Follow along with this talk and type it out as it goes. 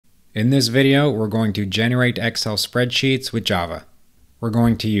In this video, we're going to generate Excel spreadsheets with Java. We're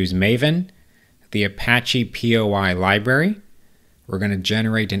going to use Maven, the Apache POI library. We're going to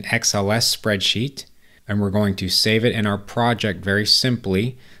generate an XLS spreadsheet, and we're going to save it in our project very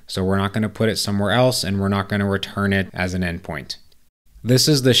simply. So we're not going to put it somewhere else, and we're not going to return it as an endpoint. This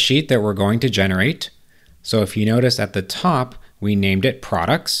is the sheet that we're going to generate. So if you notice at the top, we named it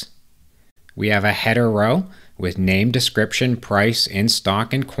Products. We have a header row with name, description, price, in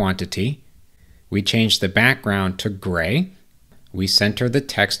stock, and quantity. We changed the background to gray. We centered the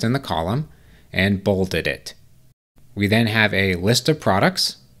text in the column and bolded it. We then have a list of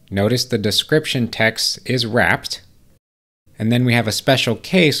products. Notice the description text is wrapped. And then we have a special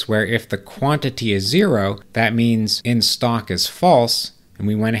case where if the quantity is 0, that means in stock is false, and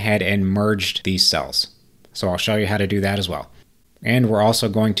we went ahead and merged these cells. So I'll show you how to do that as well. And we're also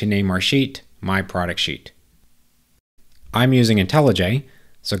going to name our sheet My Product Sheet. I'm using IntelliJ,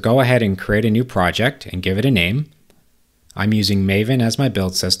 so go ahead and create a new project and give it a name. I'm using Maven as my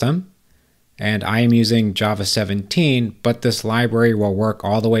build system, and I am using Java 17, but this library will work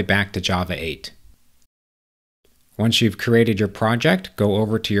all the way back to Java 8. Once you've created your project, go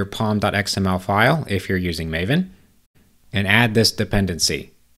over to your pom.xml file if you're using Maven, and add this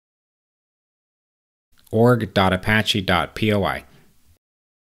dependency, org.apache.poi.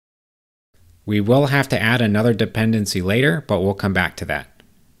 We will have to add another dependency later, but we'll come back to that.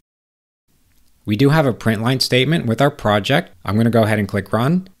 We do have a print line statement with our project. I'm going to go ahead and click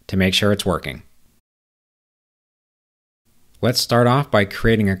Run to make sure it's working. Let's start off by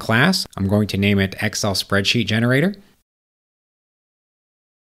creating a class. I'm going to name it Excel Spreadsheet Generator.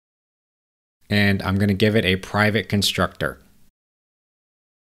 And I'm going to give it a private constructor.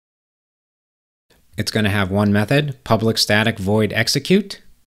 It's going to have one method, public static void execute.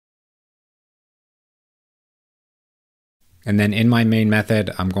 And then in my main method,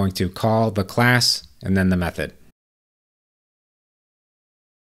 I'm going to call the class and then the method.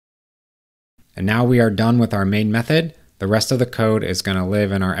 And now we are done with our main method. The rest of the code is going to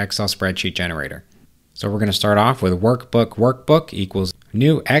live in our Excel spreadsheet generator. So we're going to start off with workbook equals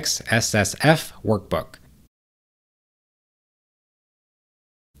new XSSF workbook.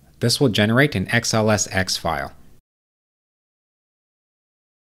 This will generate an XLSX file.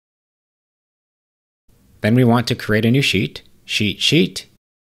 Then we want to create a new sheet. Sheet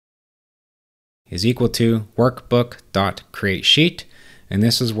is equal to workbook.createSheet, and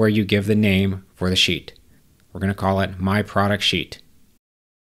this is where you give the name for the sheet. We're going to call it My Product Sheet.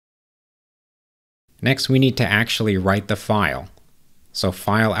 Next, we need to actually write the file. So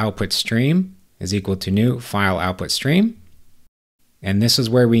file output stream is equal to new file output stream, and this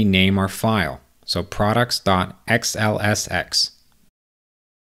is where we name our file. So products.xlsx.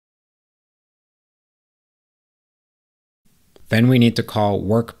 Then we need to call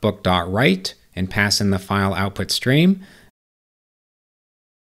workbook.write and pass in the file output stream.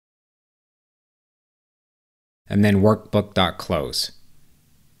 And then workbook.close.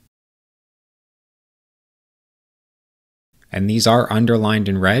 And these are underlined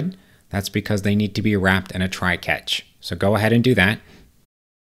in red. That's because they need to be wrapped in a try-catch. So go ahead and do that.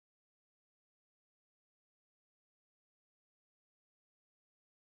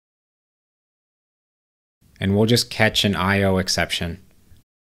 And we'll just catch an IO exception.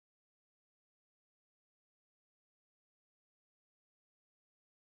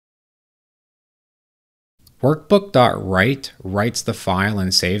 Workbook.write writes the file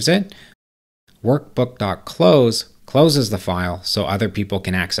and saves it. Workbook.close closes the file so other people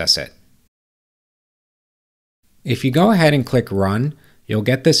can access it. If you go ahead and click Run, you'll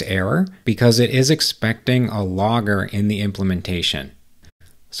get this error because it is expecting a logger in the implementation.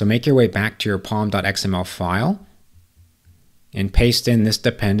 So make your way back to your pom.xml file and paste in this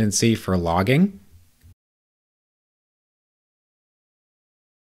dependency for logging.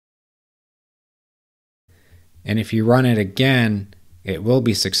 And if you run it again, it will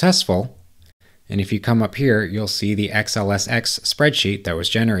be successful. And if you come up here, you'll see the XLSX spreadsheet that was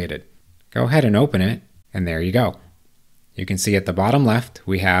generated. Go ahead and open it, and there you go. You can see at the bottom left,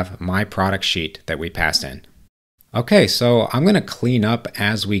 we have My Product Sheet that we passed in. Okay, so I'm going to clean up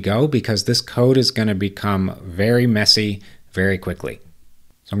as we go because this code is going to become very messy very quickly.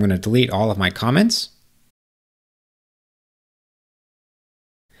 So I'm going to delete all of my comments.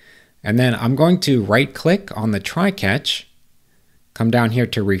 And then I'm going to right-click on the try-catch, come down here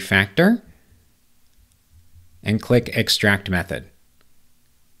to Refactor, and click Extract Method.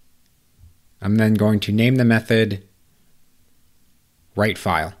 I'm then going to name the method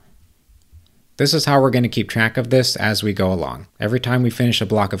WriteFile. This is how we're going to keep track of this as we go along. Every time we finish a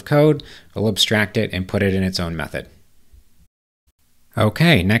block of code, we'll abstract it and put it in its own method.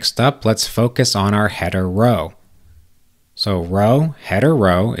 Okay, next up, let's focus on our header row. So header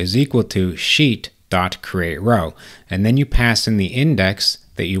row is equal to sheet.createRow, and then you pass in the index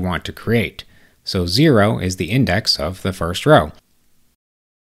that you want to create. So 0 is the index of the first row.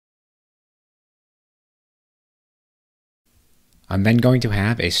 I'm then going to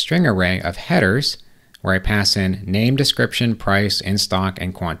have a string array of headers where I pass in name, description, price, in stock,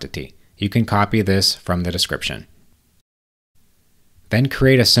 and quantity. You can copy this from the description. Then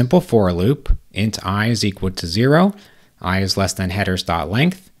create a simple for loop. Int I is equal to 0, I is less than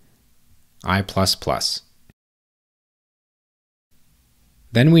headers.length, I++.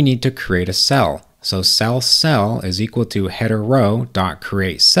 Then we need to create a cell. So cell is equal to header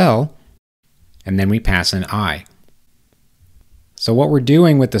row.createCell, and then we pass in I. So what we're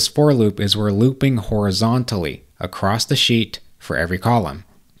doing with this for loop is we're looping horizontally across the sheet for every column.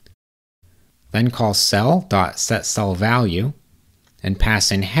 Then call cell.setCellValue and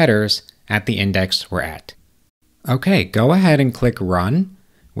pass in headers at the index we're at. Okay, go ahead and click Run,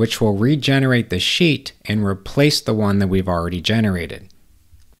 which will regenerate the sheet and replace the one that we've already generated.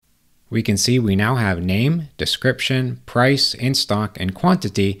 We can see we now have name, description, price, in stock, and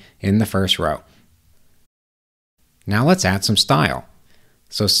quantity in the first row. Now let's add some style.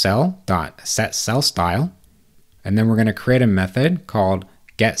 So cell.setCellStyle, and then we're going to create a method called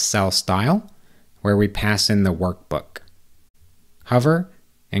getCellStyle, where we pass in the workbook. Hover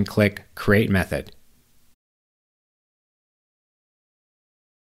and click Create Method.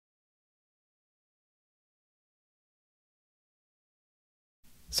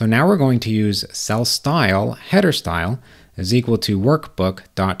 So now we're going to use cellStyle header style is equal to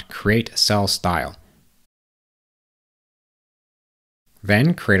workbook.createCellStyle.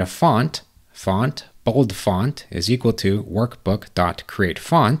 Then create a font. Font, bold font, is equal to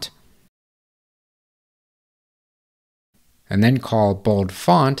workbook.createFont. And then call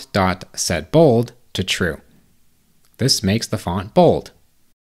boldFont.setBold to true. This makes the font bold.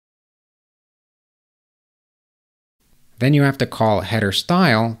 Then you have to call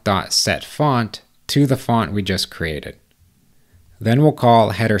headerStyle.setFont to the font we just created. Then we'll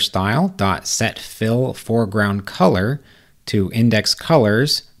call headerStyle.setFillForegroundColor to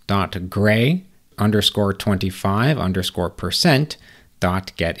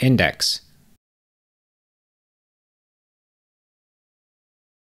indexcolors.gray_25_%.getIndex.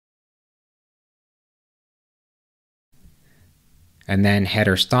 And then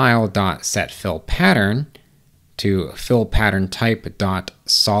headerStyle.setFillPattern to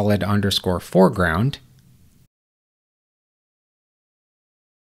fillPatternType.solid_foreground.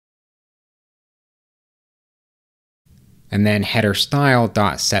 And then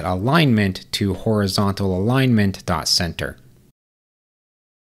headerStyle.setAlignment to horizontalAlignment.center.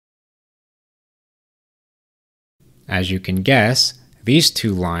 As you can guess, these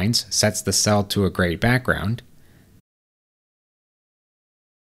two lines sets the cell to a gray background,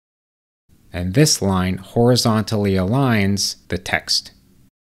 and this line horizontally aligns the text.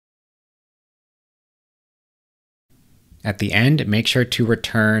 At the end, make sure to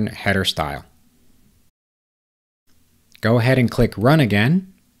return header style. Go ahead and click Run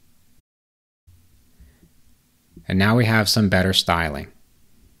again, and now we have some better styling.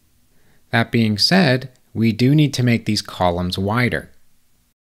 That being said, we do need to make these columns wider.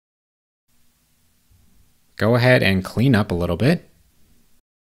 Go ahead and clean up a little bit.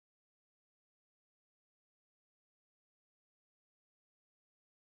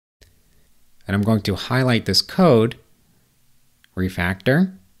 And I'm going to highlight this code,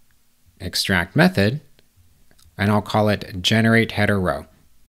 refactor, extract method, and I'll call it generate header row.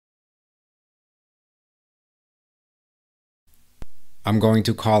 I'm going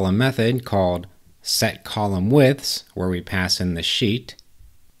to call a method called setColumnWidths, where we pass in the sheet.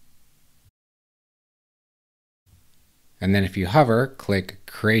 And then if you hover, click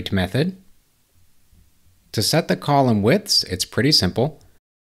Create Method. To set the column widths, it's pretty simple.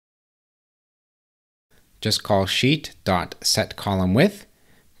 Just call sheet.setColumnWidth,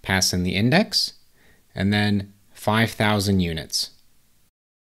 pass in the index, and then 5,000 units.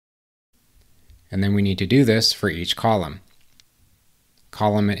 And then we need to do this for each column.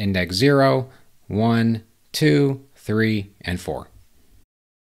 Column at index 0, 1, 2, 3, and 4.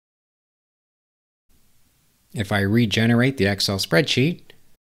 If I regenerate the Excel spreadsheet,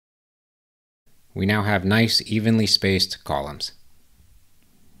 we now have nice, evenly spaced columns.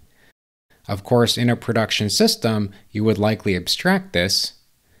 Of course, in a production system, you would likely abstract this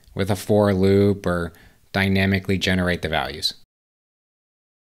with a for loop or dynamically generate the values.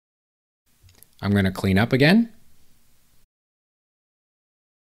 I'm going to clean up again.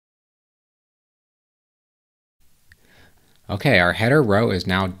 Okay, our header row is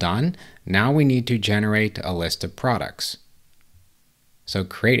now done. Now we need to generate a list of products. So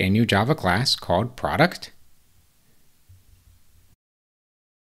create a new Java class called product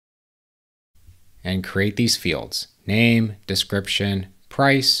and create these fields: name, description,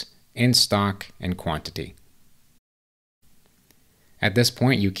 price, in stock, and quantity. At this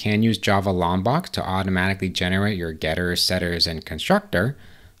point, you can use Java Lombok to automatically generate your getters, setters, and constructor.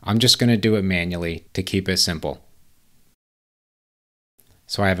 I'm just going to do it manually to keep it simple.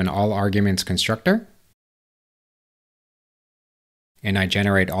 So I have an all arguments constructor, and I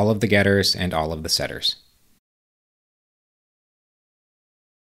generate all of the getters and all of the setters.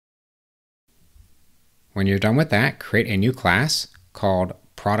 When you're done with that, create a new class called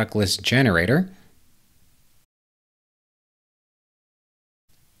ProductListGenerator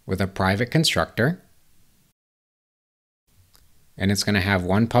with a private constructor, and it's going to have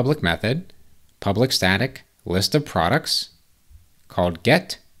one public method, public static list of products, called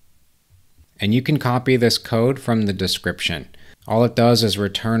get, and you can copy this code from the description. All it does is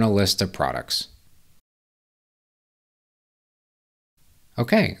return a list of products.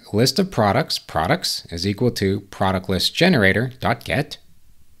 Okay, list of products is equal to ProductListGenerator.get.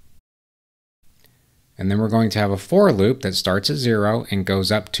 And then we're going to have a for loop that starts at 0 and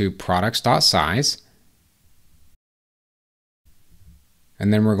goes up to products.size.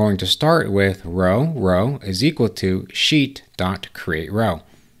 And then we're going to start with row is equal to sheet.createRow.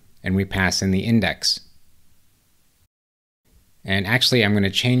 And we pass in the index. And actually, I'm going to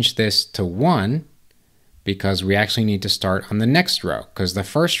change this to 1 because we actually need to start on the next row, because the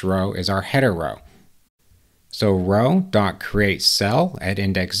first row is our header row. So row.createCell at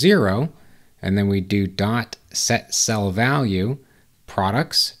index 0, and then we do .setCellValue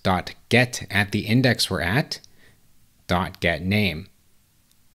products.get at the index we're at, .getName.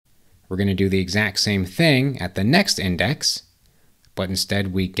 We're going to do the exact same thing at the next index, but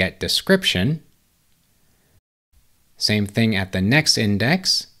instead we get description. Same thing at the next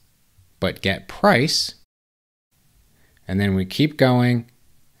index, but get price. And then we keep going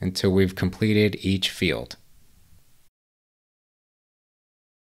until we've completed each field.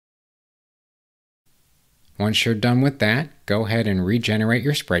 Once you're done with that, go ahead and regenerate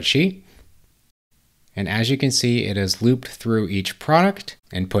your spreadsheet. And as you can see, it has looped through each product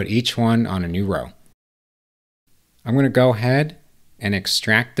and put each one on a new row. I'm going to go ahead and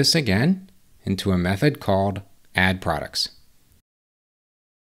extract this again into a method called addProducts.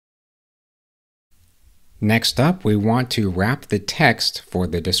 Next up, we want to wrap the text for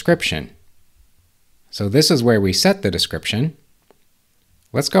the description. So this is where we set the description.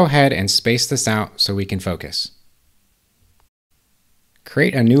 Let's go ahead and space this out so we can focus.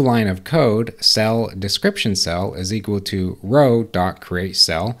 Create a new line of code, cell description cell is equal to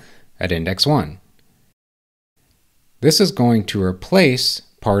row.createCell at index 1. This is going to replace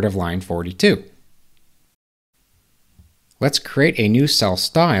part of line 42. Let's create a new cell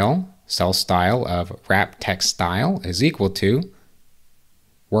style. Cell style of wrap text style is equal to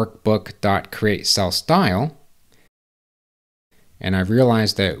workbook.createCellStyle. And I've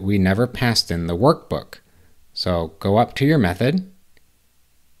realized that we never passed in the workbook. So go up to your method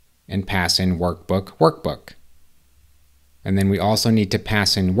and pass in workbook. And then we also need to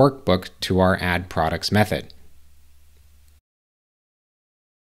pass in workbook to our addProducts method.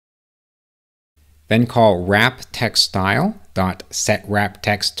 Then call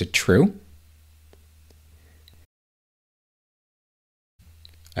wrapTextStyle.setWrapText to true.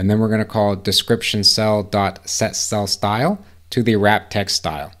 And then we're going to call descriptionCell.setCellStyle to the wrap text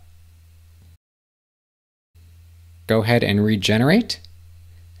style. Go ahead and regenerate,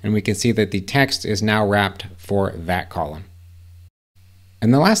 and we can see that the text is now wrapped for that column.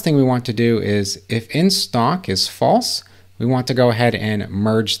 And the last thing we want to do is, if in stock is false, we want to go ahead and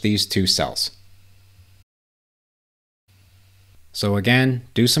merge these two cells. So again,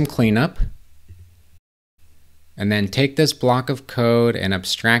 do some cleanup, and then take this block of code and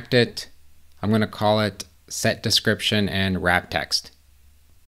abstract it. I'm going to call it set description and wrap text.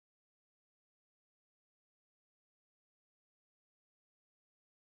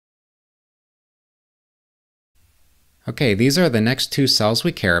 Okay, these are the next two cells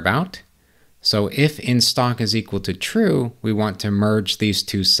we care about. So if in stock is equal to true, we want to merge these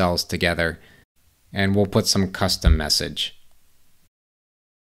two cells together, and we'll put some custom message.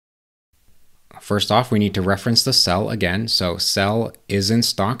 First off, we need to reference the cell again. So cell is in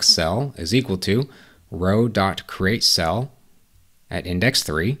stock cell is equal to row.createCell at index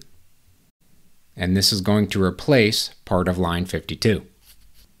 3. And this is going to replace part of line 52.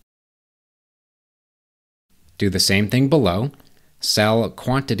 Do the same thing below. cell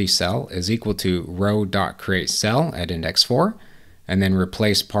quantity cell is equal to row.createCell at index 4, and then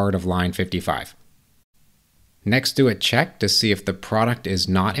replace part of line 55. Next, do a check to see if the product is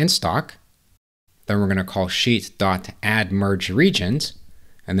not in stock. Then we're going to call sheet.addMergeRegions,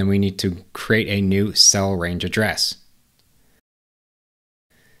 and then we need to create a new cell range address.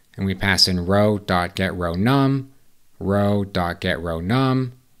 And we pass in row.getRowNum,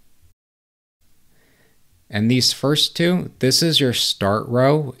 row.getRowNum. And these first two, this is your start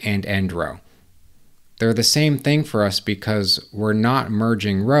row and end row. They're the same thing for us because we're not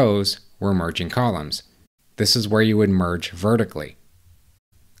merging rows, we're merging columns. This is where you would merge vertically.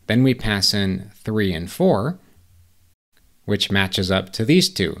 Then we pass in 3 and 4, which matches up to these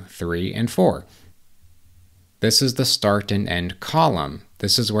two, 3 and 4. This is the start and end column.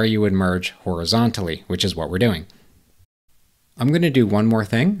 This is where you would merge horizontally, which is what we're doing. I'm going to do one more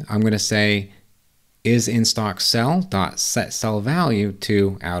thing. I'm going to say is in stock cell.set cell value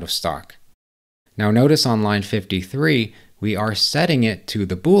to out of stock. Now notice on line 53, we are setting it to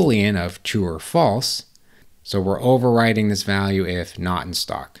the Boolean of true or false. So we're overriding this value if not in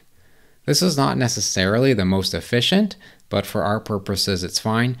stock. This is not necessarily the most efficient, but for our purposes it's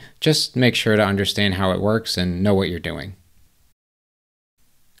fine. Just make sure to understand how it works and know what you're doing.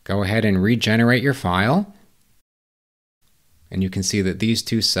 Go ahead and regenerate your file. And you can see that these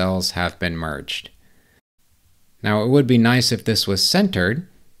two cells have been merged. Now it would be nice if this was centered,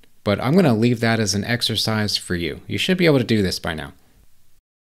 but I'm going to leave that as an exercise for you. You should be able to do this by now.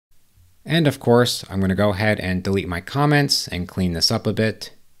 And of course, I'm going to go ahead and delete my comments and clean this up a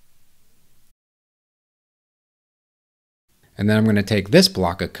bit. And then I'm going to take this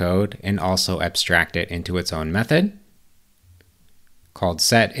block of code and also abstract it into its own method called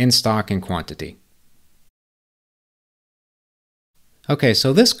setInStockAndQuantity. Okay,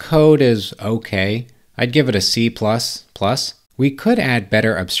 so this code is okay. I'd give it a C++. We could add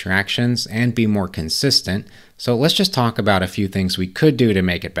better abstractions and be more consistent, so let's just talk about a few things we could do to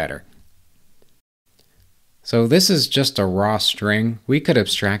make it better. So this is just a raw string. We could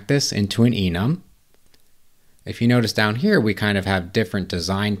abstract this into an enum. If you notice down here, we kind of have different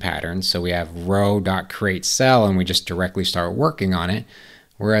design patterns. So we have row.createCell and we just directly start working on it.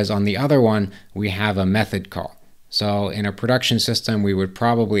 Whereas on the other one, we have a method call. So in a production system, we would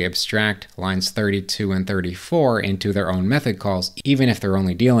probably abstract lines 32 and 34 into their own method calls, even if they're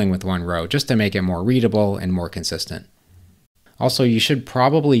only dealing with one row, just to make it more readable and more consistent. Also, you should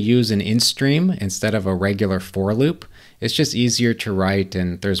probably use an in-stream instead of a regular for loop. It's just easier to write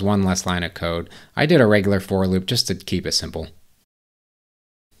and there's one less line of code. I did a regular for loop just to keep it simple.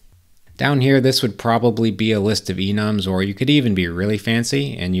 Down here, this would probably be a list of enums, or you could even be really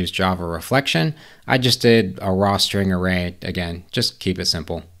fancy and use Java reflection. I just did a raw string array. Again, just keep it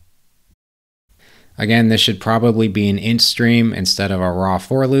simple. Again, this should probably be an int stream instead of a raw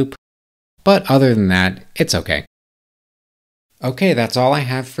for loop. But other than that, it's okay. Okay, that's all I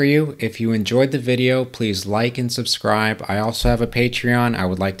have for you. If you enjoyed the video, please like and subscribe. I also have a Patreon. I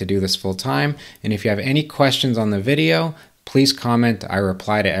would like to do this full time. And if you have any questions on the video, please comment. I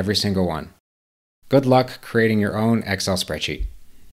reply to every single one. Good luck creating your own Excel spreadsheet.